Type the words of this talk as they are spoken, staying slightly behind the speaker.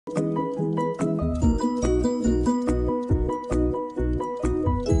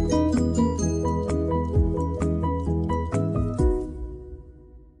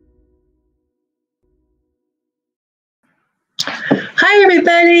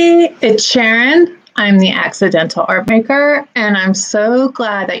everybody, it's Sharon. I'm the Accidental ArtMaker, and I'm so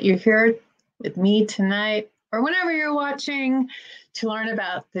glad that you're here with me tonight or whenever you're watching to learn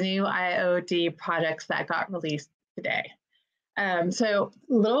about the new IOD products that got released today. So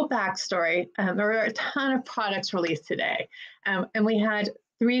little backstory, there were a ton of products released today, and we had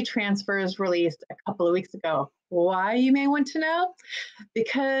 3 transfers released a couple of weeks ago. Why, you may want to know?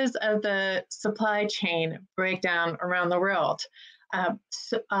 Because of the supply chain breakdown around the world. A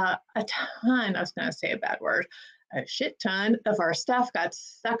ton, I was going to say a bad word, a shit ton of our stuff got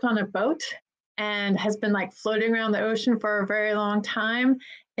stuck on a boat and has been like floating around the ocean for a very long time.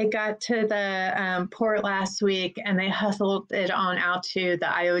 It got to the port last week and they hustled it on out to the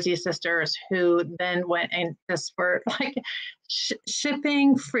IOD sisters, who then went and just were like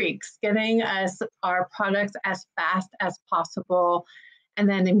shipping freaks, getting us our products as fast as possible, and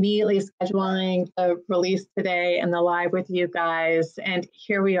then immediately scheduling the release today and the live with you guys. And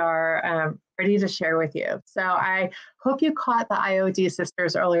here we are, ready to share with you. So I hope you caught the IOD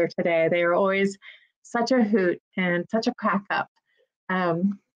sisters earlier today. They are always such a hoot and such a crack up.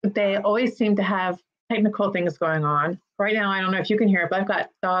 They always seem to have technical things going on. Right now, I don't know if you can hear it, but I've got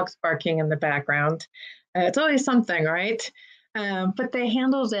dogs barking in the background. It's always something, right? But they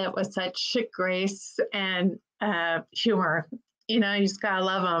handled it with such grace and humor. You know, you just gotta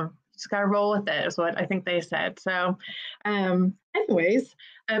love them. You just gotta roll with it, is what I think they said. So anyways,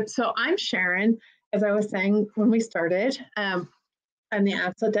 so I'm Sharon, as I was saying when we started. I'm the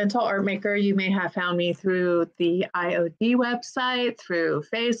Accidental ArtMaker. You may have found me through the IOD website, through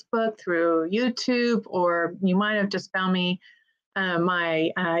Facebook, through YouTube, or you might have just found me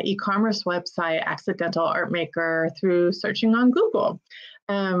my e-commerce website, Accidental ArtMaker, through searching on Google.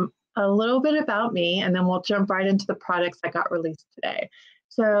 A little bit about me, and then we'll jump right into the products that got released today.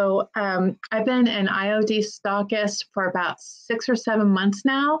 So I've been an IOD stockist for about 6 or 7 months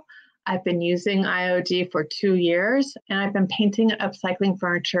now. I've been using IOD for 2 years, and I've been painting and upcycling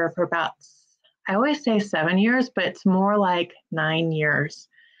furniture for about, I always say 7 years, but it's more like 9 years.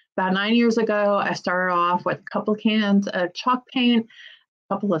 About 9 years ago, I started off with a couple cans of chalk paint,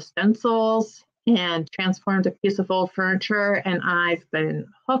 a couple of stencils, and transformed a piece of old furniture, and I've been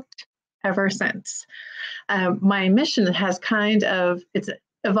hooked ever since. My mission has it's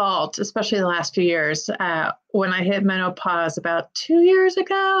evolved, especially the last few years. When I hit menopause about 2 years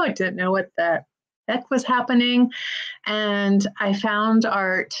ago, I didn't know what the heck was happening, and I found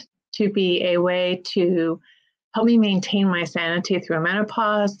art to be a way to help me maintain my sanity through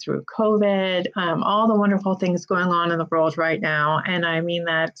menopause, through COVID, all the wonderful things going on in the world right now. And I mean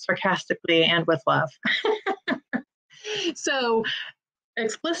that sarcastically and with love. So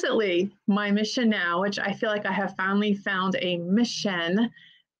explicitly, my mission now, which I feel like I have finally found a mission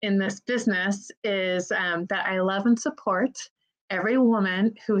in this business, is that I love and support every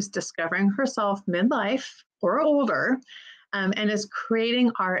woman who's discovering herself midlife or older, and is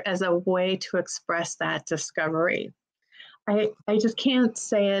creating art as a way to express that discovery. I just can't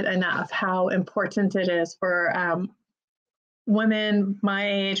say it enough how important it is for women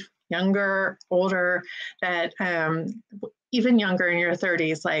my age, younger, older, that even younger in your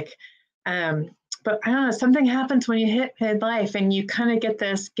 30s, like, but I don't know, something happens when you hit midlife and you kind of get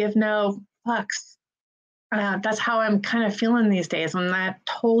this give no fucks. That's how I'm kind of feeling these days, and that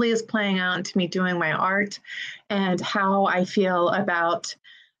totally is playing out into me doing my art and how I feel about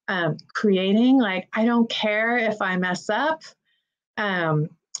creating. Like, I don't care if I mess up. I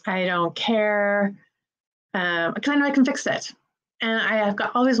don't care, because I know I can fix it. And I have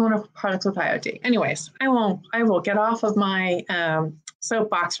got all these wonderful products with IOD. Anyways, I will get off of my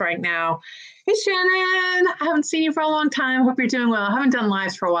soapbox right now. Hey, Shannon, I haven't seen you for a long time. Hope you're doing well. I haven't done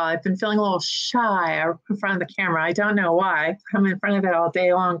lives for a while. I've been feeling a little shy in front of the camera. I don't know why. I'm in front of it all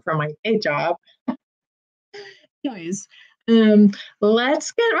day long for my day job. Anyways,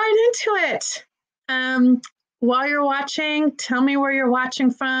 let's get right into it. While you're watching, tell me where you're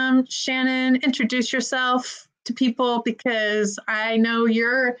watching from. Shannon, introduce yourself to people, because I know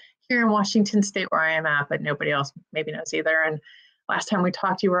you're here in Washington State where I am at, but nobody else maybe knows either. And last time we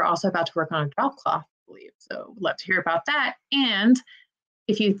talked, you were also about to work on a drop cloth, I believe. So love to hear about that. And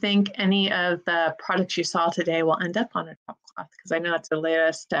if you think any of the products you saw today will end up on a drop cloth, because I know it's the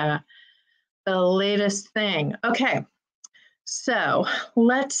latest thing. Okay, so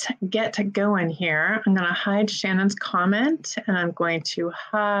let's get to going here. I'm going to hide Shannon's comment, and I'm going to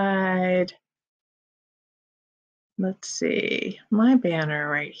hide, let's see, my banner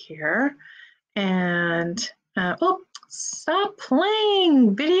right here. And, oh, stop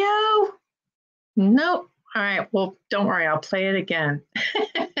playing video. Nope. All right, well, don't worry, I'll play it again.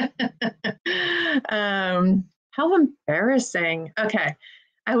 How embarrassing. Okay,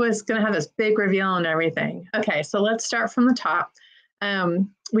 I was going to have this big reveal and everything. Okay, so let's start from the top.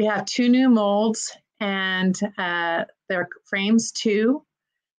 We have 2 new molds, and they're frames 2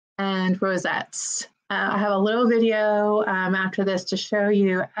 and rosettes. I have a little video after this to show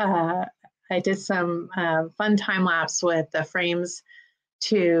you. I did some fun time lapse with the frames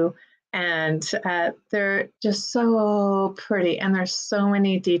 2, and they're just so pretty, and there's so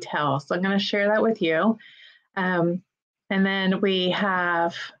many details. So I'm going to share that with you. And then we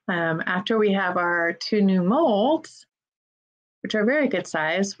have, after we have our 2 new molds, which are very good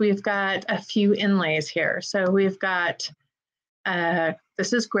size, we've got a few inlays here. So we've got,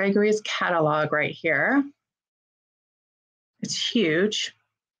 this is Gregory's catalog right here. It's huge.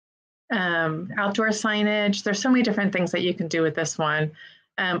 Outdoor signage. There's so many different things that you can do with this one.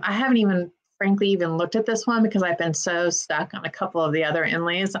 I haven't even, frankly, even looked at this one because I've been so stuck on a couple of the other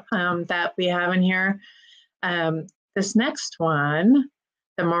inlays that we have in here. This next one,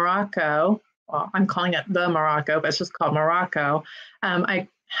 the Morocco, well, I'm calling it the Morocco, but it's just called Morocco. I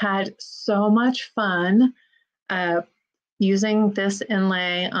had so much fun using this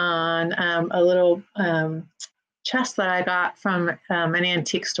inlay on a little chest that I got from an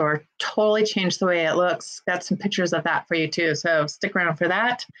antique store. Totally changed the way it looks. Got some pictures of that for you too, so stick around for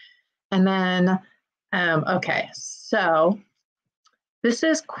that. And then, okay, so this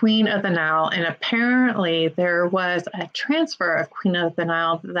is Queen of the Nile, and apparently there was a transfer of Queen of the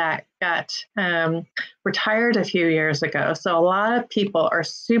Nile that got retired a few years ago. So a lot of people are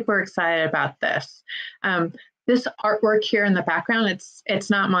super excited about this. This artwork here in the background, it's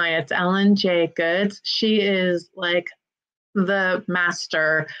not mine, it's Ellen J. Goods. She is like the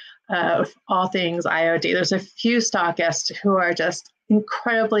master of all things IOD. There's a few stockists who are just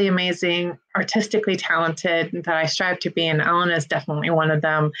incredibly amazing, artistically talented that I strive to be, and Ellen is definitely one of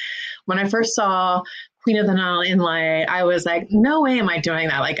them. When I first saw Queen of the Nile inlay, I was like, no way am I doing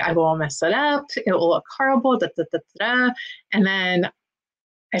that. Like, I will mess it up. It will look horrible. Da, da, da, da, da. And then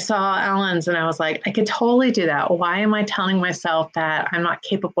I saw Ellen's and I was like, I could totally do that. Why am I telling myself that I'm not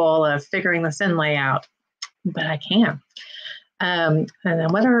capable of figuring this inlay out? But I can. And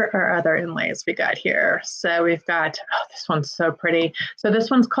then what are our other inlays we got here? So we've got, oh, this one's so pretty. So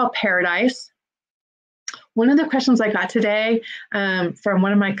this one's called Paradise. One of the questions I got today from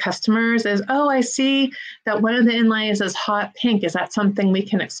one of my customers is, oh, I see that one of the inlays is hot pink. Is that something we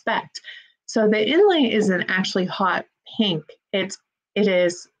can expect? So the inlay isn't actually hot pink. It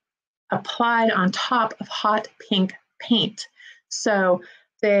is applied on top of hot pink paint. So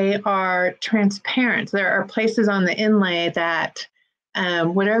they are transparent. There are places on the inlay that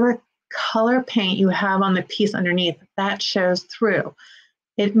whatever color paint you have on the piece underneath, that shows through.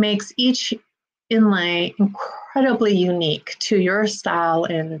 It makes each inlay incredibly unique to your style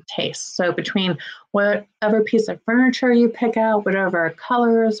and taste. So between whatever piece of furniture you pick out, whatever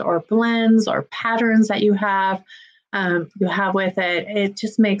colors or blends or patterns that you have with it, it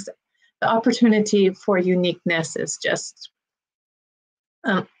just makes the opportunity for uniqueness is just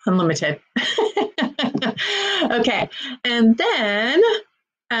unlimited. Okay, and then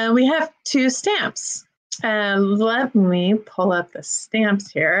we have 2 stamps. Let me pull up the stamps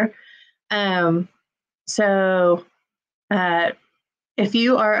here. So if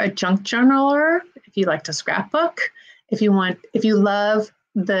you are a junk journaler, if you like to scrapbook, if you love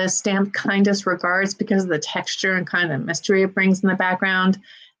the stamp Kindest Regards because of the texture and kind of mystery it brings in the background,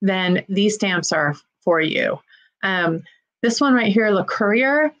 then these stamps are for you. This one right here, Le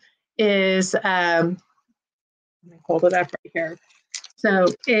Courrier, is, let me hold it up right here. So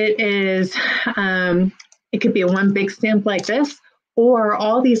it is, it could be one big stamp like this, or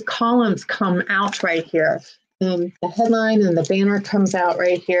all these columns come out right here. The headline and the banner comes out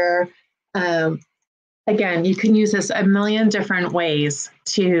right here. Again, you can use this a million different ways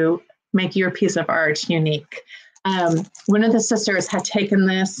to make your piece of art unique. One of the sisters had taken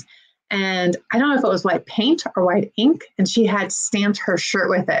this, and I don't know if it was white paint or white ink, and she had stamped her shirt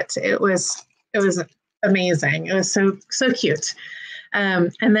with it. It was amazing. It was so cute.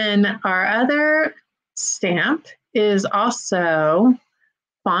 And then our other stamp is also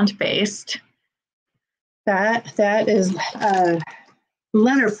font based. That is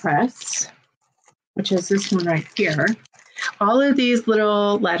letterpress, which is this one right here. All of these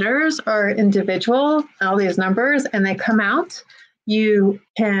little letters are individual, all these numbers, and they come out. You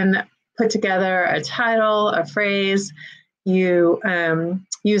can put together a title, a phrase. You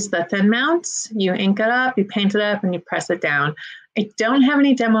use the thin mounts, you ink it up, you paint it up, and you press it down. I don't have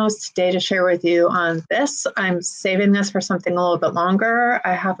any demos today to share with you on this. I'm saving this for something a little bit longer.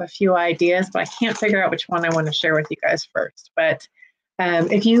 I have a few ideas, but I can't figure out which one I want to share with you guys first. But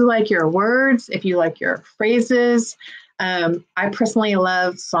if you like your words, if you like your phrases, I personally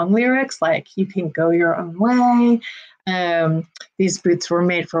love song lyrics, like "You can go your own way." These boots were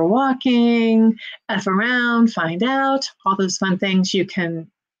made for walking, F around, find out, all those fun things. You can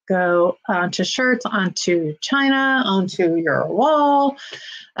go onto shirts, onto china, onto your wall.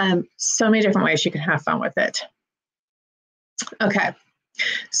 So many different ways you can have fun with it. Okay,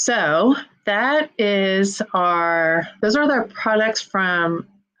 so those are the products from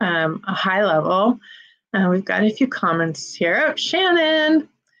a high level. We've got a few comments here. Oh, Shannon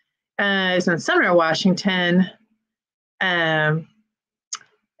is in Sumner, Washington. And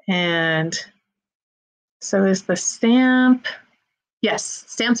so is the stamp. Yes,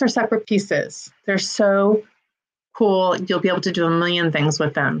 stamps are separate pieces. They're so cool. You'll be able to do a million things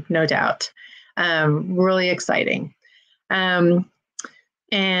with them, no doubt. Really exciting. So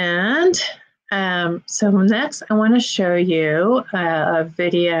next, I want to show you a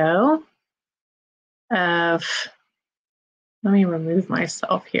video of, let me remove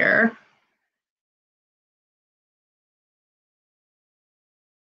myself here.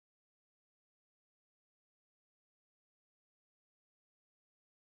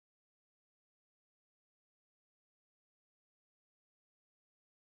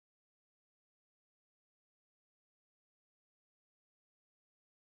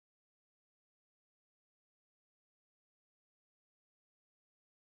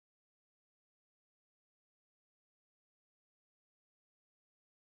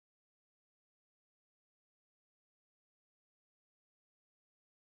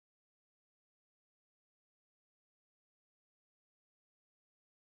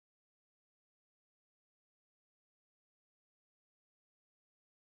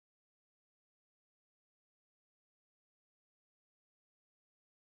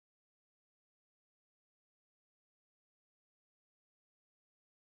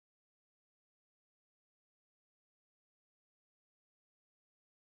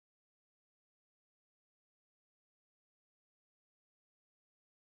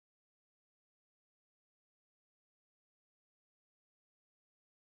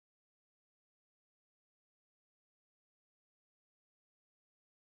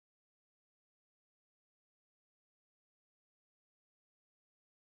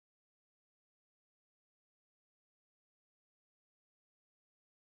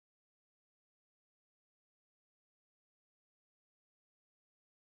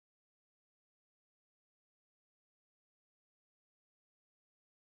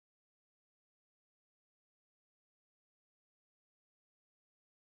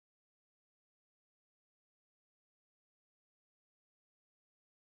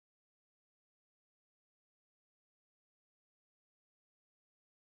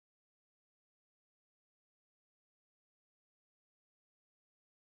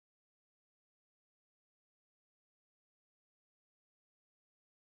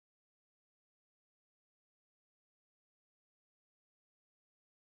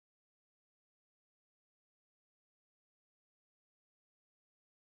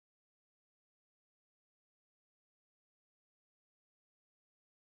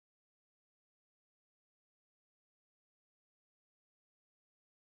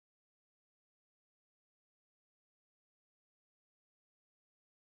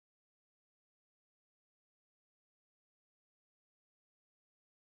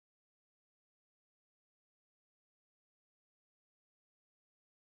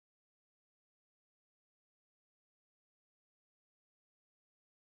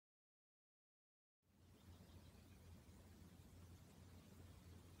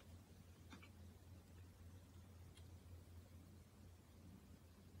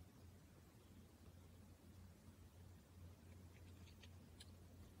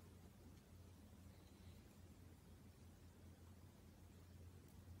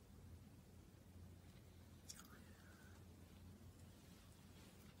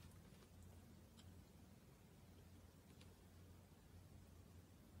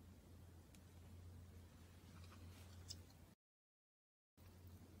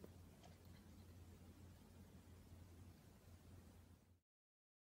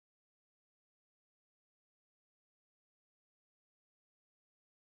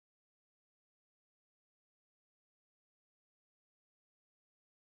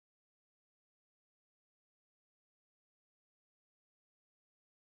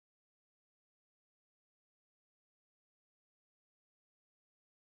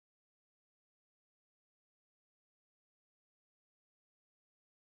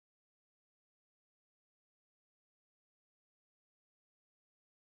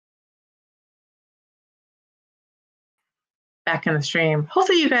 Back in the stream.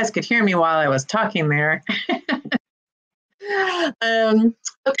 Hopefully you guys could hear me while I was talking there.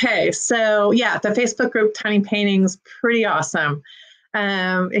 Okay, so yeah, the Facebook group Tiny Paintings, pretty awesome.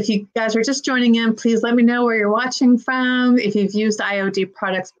 If you guys are just joining in, please let me know where you're watching from. If you've used IOD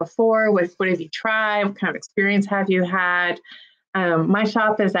products before, what have you tried? What kind of experience have you had? My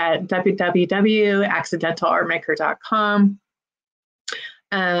shop is at www.accidentalartmaker.com.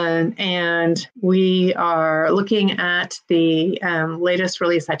 And we are looking at the latest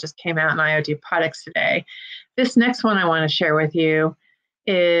release that just came out in IOD products today. This next one I want to share with you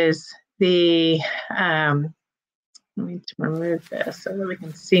is the, let me remove this so that we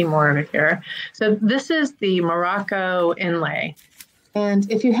can see more of it here. So this is the Morocco inlay.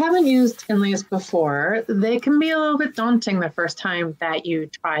 And if you haven't used inlays before, they can be a little bit daunting the first time that you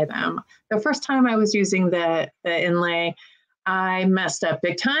try them. The first time I was using the inlay, I messed up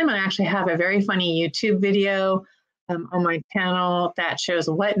big time. I actually have a very funny YouTube video on my channel that shows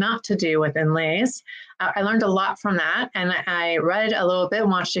what not to do with inlays. I learned a lot from that, and I read a little bit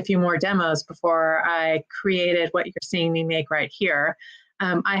and watched a few more demos before I created what you're seeing me make right here.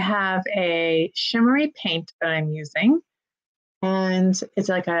 I have a shimmery paint that I'm using, and it's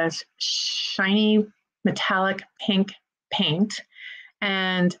like a shiny metallic pink paint.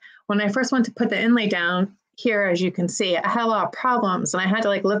 And when I first went to put the inlay down, here, as you can see, I had a lot of problems, and I had to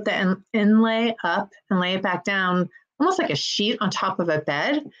like lift the inlay up and lay it back down, almost like a sheet on top of a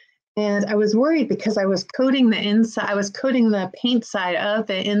bed. And I was worried because I was coating the inside, I was coating the paint side of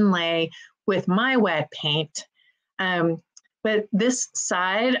the inlay with my wet paint. But this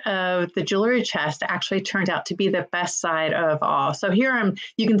side of the jewelry chest actually turned out to be the best side of all. So here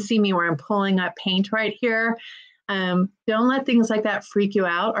you can see me where I'm pulling up paint right here. Don't let things like that freak you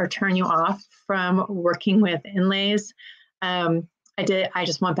out or turn you off from working with inlays. I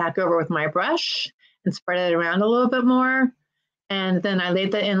just went back over with my brush and spread it around a little bit more. And then I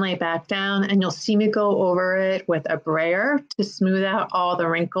laid the inlay back down, and you'll see me go over it with a brayer to smooth out all the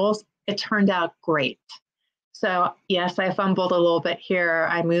wrinkles. It turned out great. So yes, I fumbled a little bit here.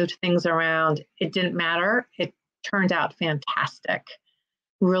 I moved things around. It didn't matter. It turned out fantastic.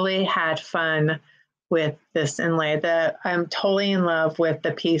 Really had fun with this inlay. I'm totally in love with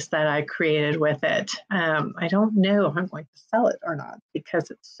the piece that I created with it. I don't know if I'm going to sell it or not because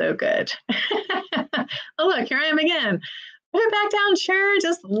it's so good. Oh, look, here I am again. Put it back down, Sharon,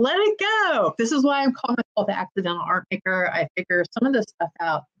 just let it go. This is why I'm calling myself the Accidental Art Maker. I figure some of this stuff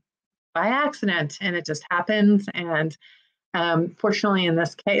out by accident, and it just happens. And fortunately, in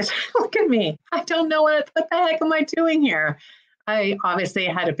this case, look at me. I don't know what the heck am I doing here? I obviously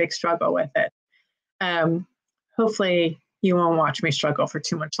had a big struggle with it. Hopefully you won't watch me struggle for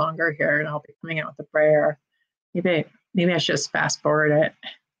too much longer here, and I'll be coming out with the brayer. Maybe I should just fast forward it.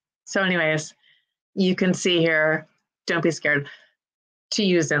 So anyways, you can see here, don't be scared to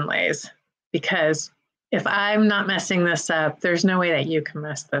use inlays, because if I'm not messing this up, there's no way that you can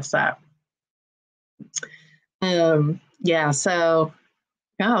mess this up. Yeah, so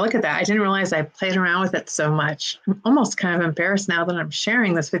oh, look at that. I didn't realize I played around with it so much. I'm almost kind of embarrassed now that I'm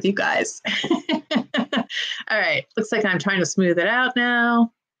sharing this with you guys. All right, looks like I'm trying to smooth it out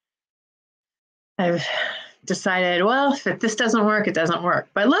now. I've decided, well, if this doesn't work, it doesn't work.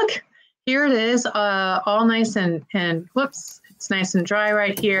 But look, here it is, all nice and whoops, it's nice and dry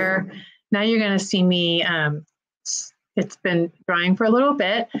right here. Now you're gonna see me, it's been drying for a little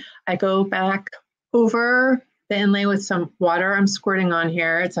bit. I go back over the inlay with some water I'm squirting on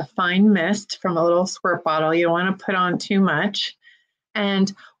here. It's a fine mist from a little squirt bottle. You don't want to put on too much.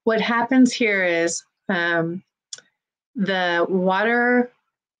 And what happens here is the water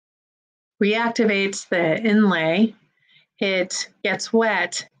reactivates the inlay. It gets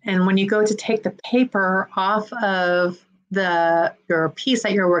wet, and when you go to take the paper off of your piece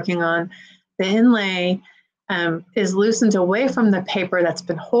that you're working on, the inlay is loosened away from the paper that's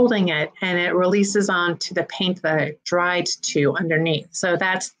been holding it, and it releases onto the paint that it dried to underneath. So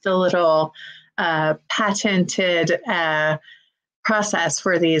that's the little patented process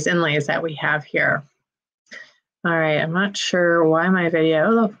for these inlays that we have here. All right, I'm not sure why my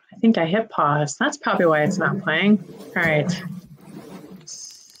video, I think I hit pause. That's probably why it's not playing. All right.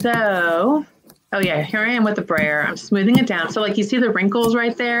 So, oh yeah, here I am with the brayer. I'm smoothing it down. So like you see the wrinkles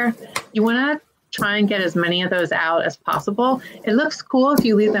right there? You wanna try and get as many of those out as possible. It looks cool if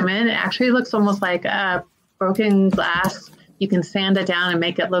you leave them in. It actually looks almost like a broken glass. You can sand it down and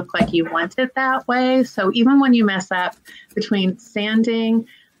make it look like you want it that way. So even when you mess up, between sanding,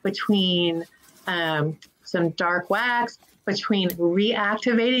 between some dark wax, between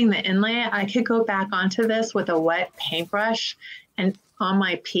reactivating the inlay, I could go back onto this with a wet paintbrush and on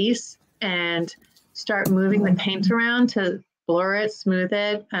my piece and start moving the paint around to blur it, smooth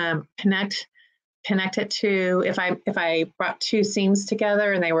it, connect connect it to, if I brought two seams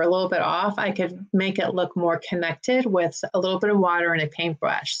together and they were a little bit off, I could make it look more connected with a little bit of water and a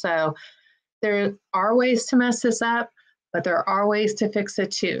paintbrush. So there are ways to mess this up, but there are ways to fix it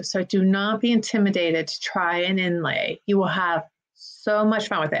too. So do not be intimidated to try an inlay. You will have so much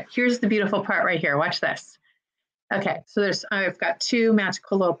fun with it. Here's the beautiful part right here. Watch this. Okay, so I've got two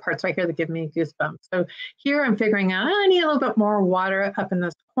magical little parts right here that give me goosebumps. So here I'm figuring out, I need a little bit more water up in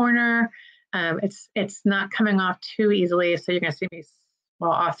this corner. It's not coming off too easily, so you're gonna see me,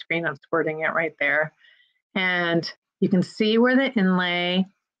 well, off screen, I'm squirting it right there. And you can see where the inlay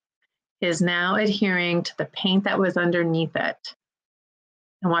is now adhering to the paint that was underneath it.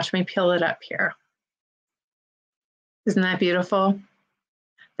 And watch me peel it up here. Isn't that beautiful?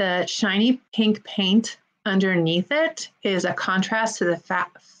 The shiny pink paint underneath it is a contrast to the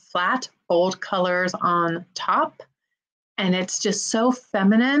flat, bold colors on top. And it's just so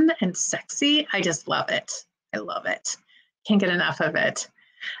feminine and sexy. I just love it. I love it. Can't get enough of it.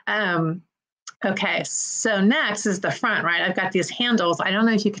 Okay, so next is the front, right? I've got these handles. I don't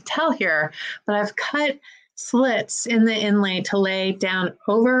know if you could tell here, but I've cut slits in the inlay to lay down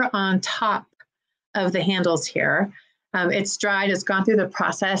over on top of the handles here. It's dried, it's gone through the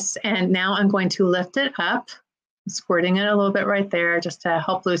process, and now I'm going to lift it up, squirting it a little bit right there just to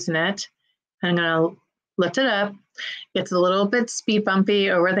help loosen it. I'm going to lift it up. It's a little bit speed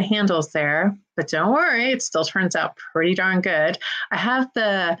bumpy over the handles there, but don't worry, it still turns out pretty darn good. I have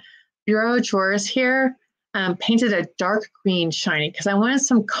the bureau drawers here painted a dark green shiny because I wanted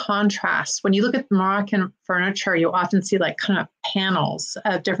some contrast. When you look at Moroccan furniture, you often see like kind of panels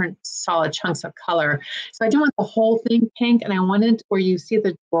of different solid chunks of color. So I didn't want the whole thing pink, and I wanted where you see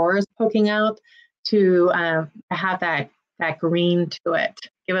the drawers poking out to have that green to it,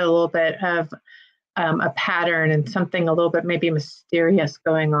 give it a little bit of a pattern and something a little bit maybe mysterious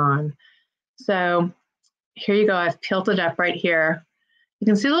going on. So here you go, I've peeled it up right here. You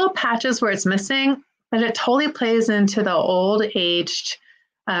can see little patches where it's missing, but it totally plays into the old aged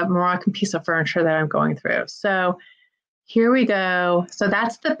Moroccan piece of furniture that I'm going through. So here we go. So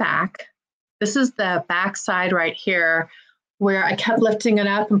that's the back. This is the back side right here where I kept lifting it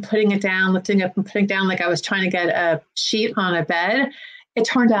up and putting it down, lifting up and putting it down like I was trying to get a sheet on a bed. It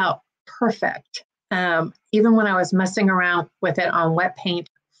turned out perfect. Even when I was messing around with it on wet paint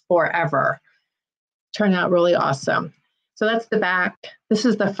forever. Turned out really awesome. So that's the back. This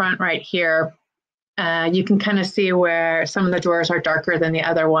is the front right here. You can kind of see where some of the drawers are darker than the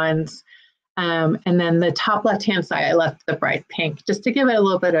other ones. And then the top left-hand side, I left the bright pink just to give it a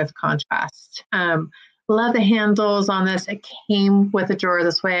little bit of contrast. Love the handles on this. It came with a drawer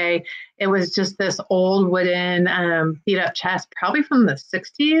this way. It was just this old wooden beat-up chest, probably from the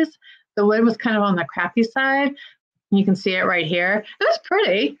 60s. The wood was kind of on the crappy side. You can see it right here. It was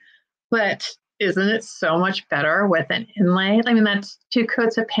pretty, but isn't it so much better with an inlay? I mean, that's 2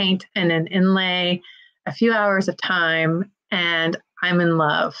 coats of paint and an inlay, a few hours of time, and I'm in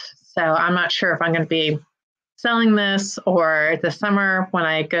love. So I'm not sure if I'm going to be selling this or this summer when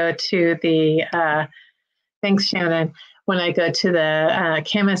I go to the, thanks Shannon, when I go to the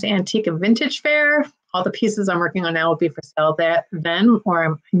Camas Antique and Vintage Fair. All the pieces I'm working on now will be for sale then, or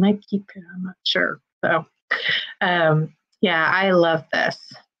I might keep it, I'm not sure. So yeah, I love this.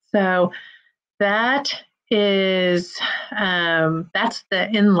 So that is, that's the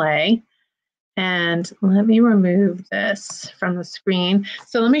inlay. And let me remove this from the screen.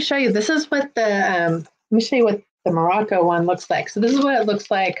 So let me show you, this is what the, let me show you what the Morocco one looks like. So this is what it looks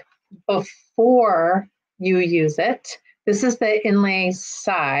like before you use it. This is the inlay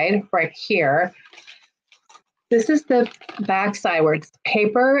side right here. This is the back side where it's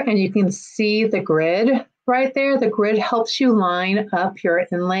paper and you can see the grid right there. The grid helps you line up your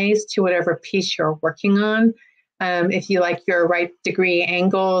inlays to whatever piece you're working on. If you like your right degree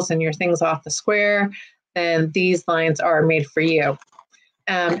angles and your things off the square, then these lines are made for you.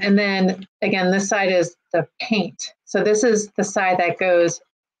 And then again, this side is the paint. So this is the side that goes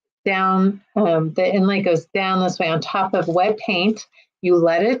down, the inlay goes down this way on top of wet paint. You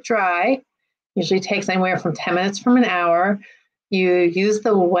let it dry. Usually takes anywhere from 10 minutes from an hour. You use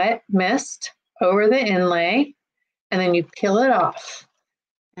the wet mist over the inlay, and then you peel it off.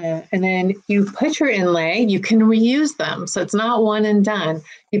 And then you put your inlay, you can reuse them. So it's not one and done.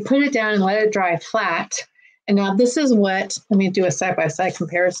 You put it down and let it dry flat. And now this is what, let me do a side-by-side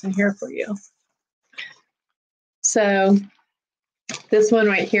comparison here for you. So this one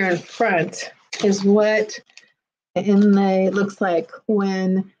right here in front is what the inlay looks like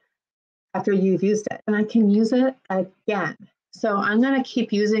after you've used it. And I can use it again. So I'm going to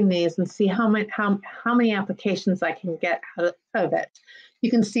keep using these and see how many applications I can get out of it. You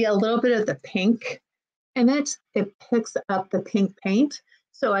can see a little bit of the pink in it. It picks up the pink paint.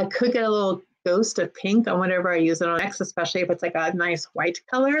 So I could get a little ghost of pink on whatever I use it on next, especially if it's like a nice white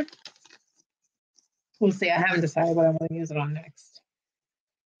color. We'll see. I haven't decided what I'm going to use it on next.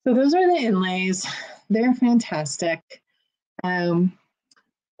 So those are the inlays. They're fantastic. Let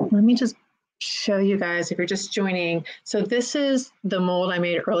me just show you guys if you're just joining. So this is the mold I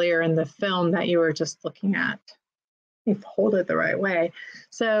made earlier in the film that you were just looking at. If you hold it the right way.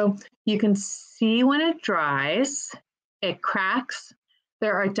 So you can see when it dries, it cracks.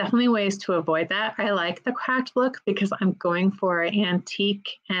 There are definitely ways to avoid that. I like the cracked look because I'm going for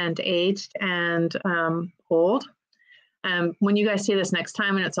antique and aged and old. When you guys see this next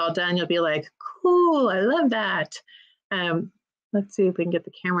time and it's all done, you'll be like, cool, I love that. Let's see if we can get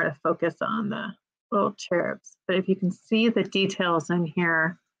the camera to focus on the little cherubs. But if you can see the details in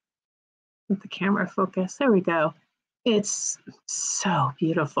here with the camera focus, there we go. It's so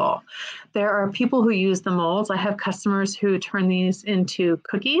beautiful. There are people who use the molds. I have customers who turn these into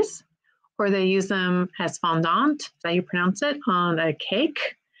cookies, or they use them as fondant, is that you pronounce it, on a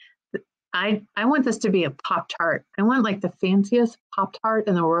cake. I want this to be a Pop-Tart. I want like the fanciest Pop-Tart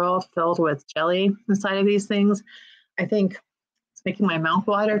in the world filled with jelly inside of these things. I think it's making my mouth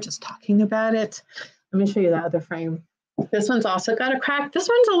water just talking about it. Let me show you that other frame. This one's also got a crack. This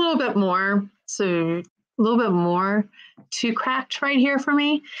one's a little bit more, so a little bit more too cracked right here for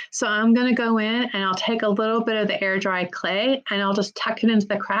me. So I'm going to go in and I'll take a little bit of the air dry clay and I'll just tuck it into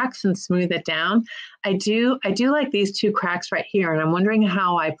the cracks and smooth it down. I do like these two cracks right here, and I'm wondering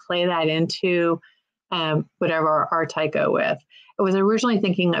how I play that into whatever art I go with. I was originally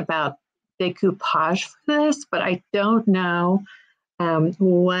thinking about decoupage for this, but I don't know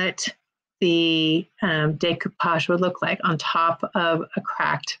what the decoupage would look like on top of a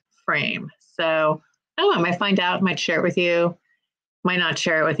cracked frame. So I don't know, I might find out, might share it with you, might not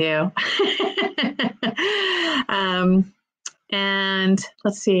share it with you. And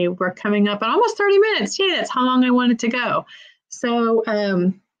let's see, we're coming up on almost 30 minutes. Yay, that's how long I wanted to go. So,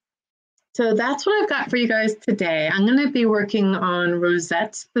 so that's what I've got for you guys today. I'm going to be working on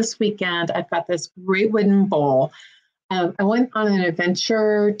rosettes this weekend. I've got this great wooden bowl. I went on an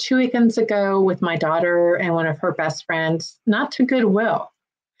adventure 2 weekends ago with my daughter and one of her best friends, not to Goodwill,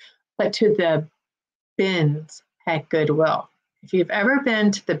 but to the bins at Goodwill. If you've ever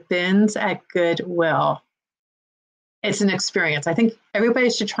been to the bins at Goodwill, it's an experience. I think everybody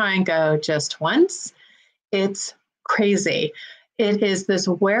should try and go just once. It's crazy. It is this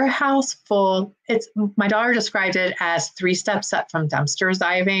warehouse full. My daughter described it as 3 steps up from dumpster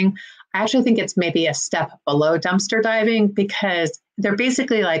diving. I actually think it's maybe a step below dumpster diving because they're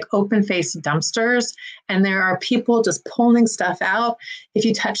basically like open-faced dumpsters, and there are people just pulling stuff out. If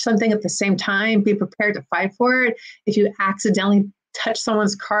you touch something at the same time, be prepared to fight for it. If you accidentally touch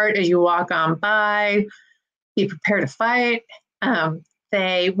someone's cart as you walk on by, be prepared to fight.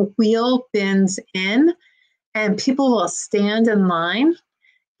 They wheel bins in, and people will stand in line.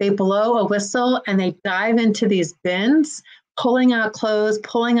 They blow a whistle, and they dive into these bins, pulling out clothes,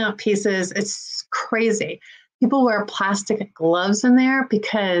 pulling out pieces. It's crazy. People wear plastic gloves in there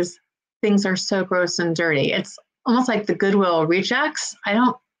because things are so gross and dirty. It's almost like the Goodwill rejects.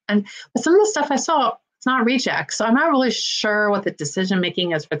 But some of the stuff I saw, it's not rejects. So I'm not really sure what the decision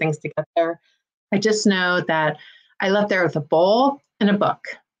making is for things to get there. I just know that I left there with a bowl and a book.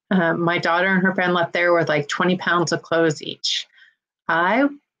 My daughter and her friend left there with like 20 pounds of clothes each. I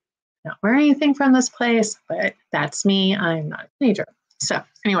don't wear anything from this place, but that's me. I'm not a teenager. So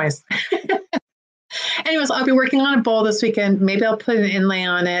anyways, I'll be working on a bowl this weekend. Maybe I'll put an inlay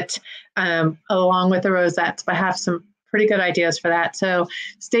on it along with the rosettes, but I have some pretty good ideas for that. So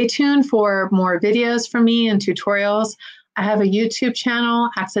stay tuned for more videos from me and tutorials. I have a YouTube channel,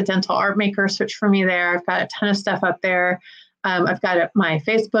 Accidental ArtMaker. Search for me there. I've got a ton of stuff up there. I've got my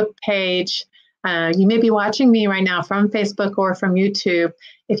Facebook page. You may be watching me right now from Facebook or from YouTube.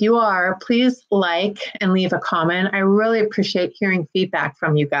 If you are, please like and leave a comment. I really appreciate hearing feedback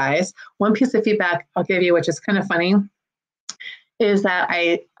from you guys. One piece of feedback I'll give you, which is kind of funny, is that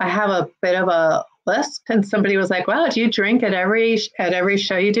I have a bit of a lisp, and somebody was like, "Wow, do you drink at every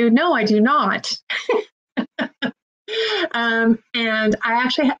show you do?" No, I do not. And I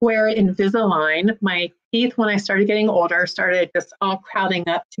actually wear Invisalign. My teeth, when I started getting older, started just all crowding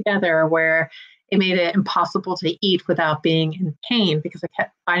up together where it made it impossible to eat without being in pain because I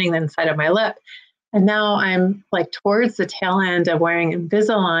kept biting the inside of my lip. And now I'm like towards the tail end of wearing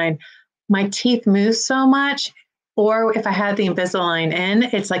Invisalign. My teeth move so much, or if I had the Invisalign in,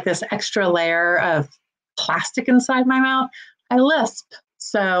 it's like this extra layer of plastic inside my mouth. I lisp.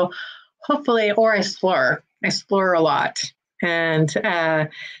 So hopefully, or I slur. I slur a lot. And no,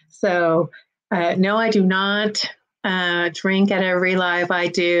 I do not drink at every live I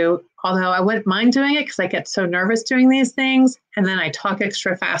do, although I wouldn't mind doing it because I get so nervous doing these things, and then I talk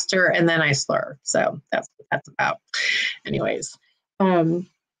extra faster and then I slur. So that's what that's about. Anyways,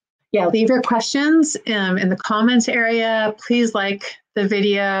 yeah, leave your questions in the comments area. Please like the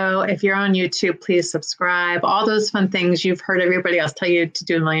video. If you're on YouTube, please subscribe. All those fun things you've heard everybody else tell you to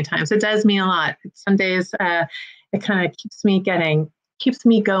do a million times. It does mean a lot. Some days it kind of keeps me going.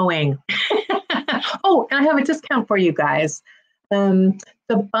 Oh, and I have a discount for you guys. The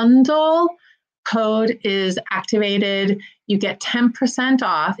bundle code is activated. You get 10%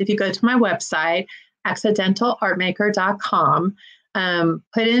 off if you go to my website, accidentalartmaker.com.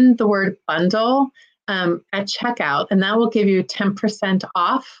 Put in the word bundle at checkout, and that will give you 10%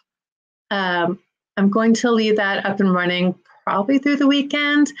 off. I'm going to leave that up and running probably through the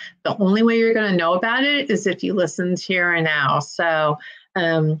weekend. The only way you're going to know about it is if you listened here and now. So,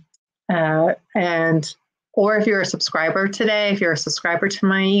 or if you're a subscriber today, if you're a subscriber to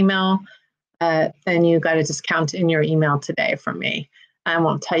my email, then you got a discount in your email today from me. I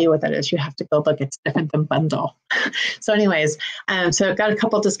won't tell you what that is. You have to go look. It's different than bundle. So anyways, so I've got a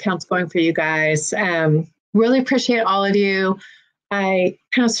couple discounts going for you guys. Really appreciate all of you. I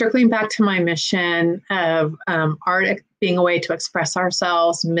kind of circling back to my mission of art being a way to express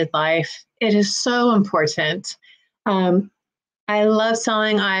ourselves midlife. It is so important. I love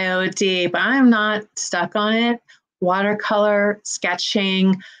selling IOD, but I'm not stuck on it. Watercolor,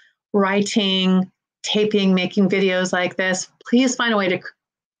 sketching, writing, taping, making videos like this. Please find a way to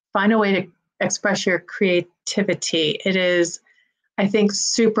express your creativity. It is, I think,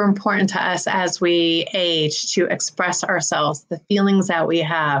 super important to us as we age to express ourselves, the feelings that we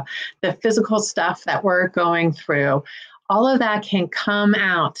have, the physical stuff that we're going through. All of that can come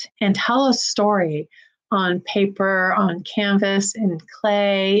out and tell a story on paper, on canvas, in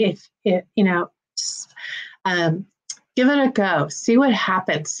clay. If just, give it a go. See what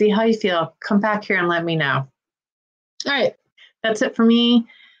happens. See how you feel. Come back here and let me know. All right, that's it for me.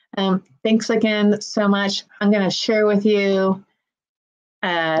 Thanks again so much. I'm going to share with you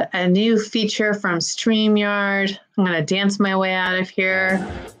a new feature from StreamYard. I'm going to dance my way out of here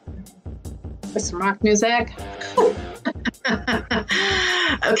with some rock music.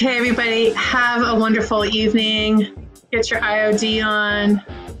 Okay, everybody, have a wonderful evening. Get your IOD on.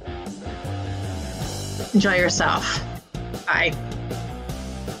 Enjoy yourself. Bye.